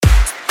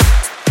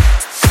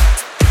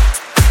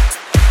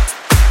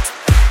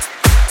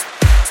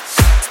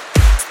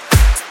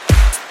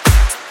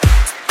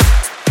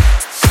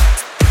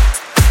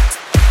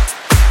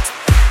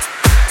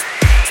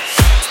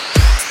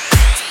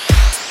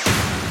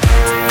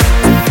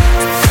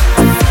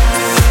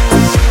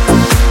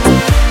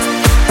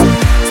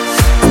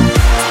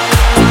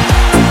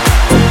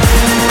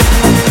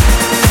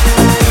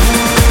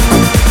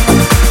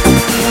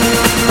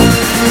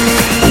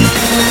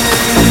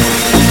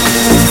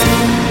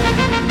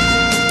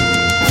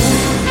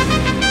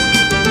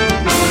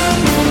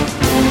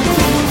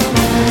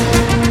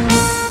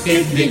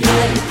viết nên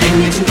lại thanh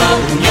niên chúng ta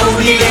cùng nhau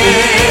đi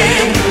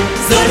lên,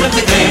 giờ đất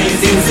phải thề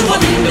gìn giữ hòa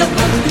bình độc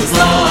lập tự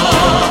do.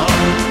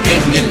 Viết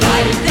nên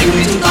lại thanh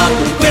niên chúng ta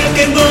cùng quên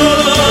cái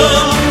mơ,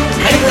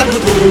 hãy khắc mối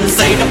thù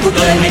xây đắp cuộc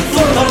đời hạnh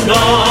phúc ấm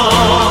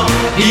no.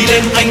 Đi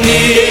lên thanh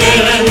niên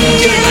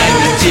chưa lại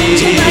biết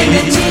chi,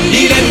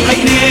 đi lên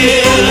thanh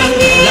niên là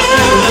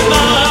người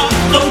ba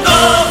không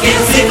có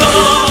việc gì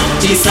có,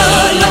 chỉ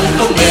sợ lòng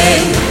không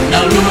bền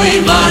đào nuôi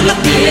và lấp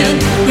biển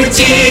quyết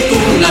chí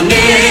cùng làm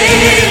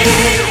nên.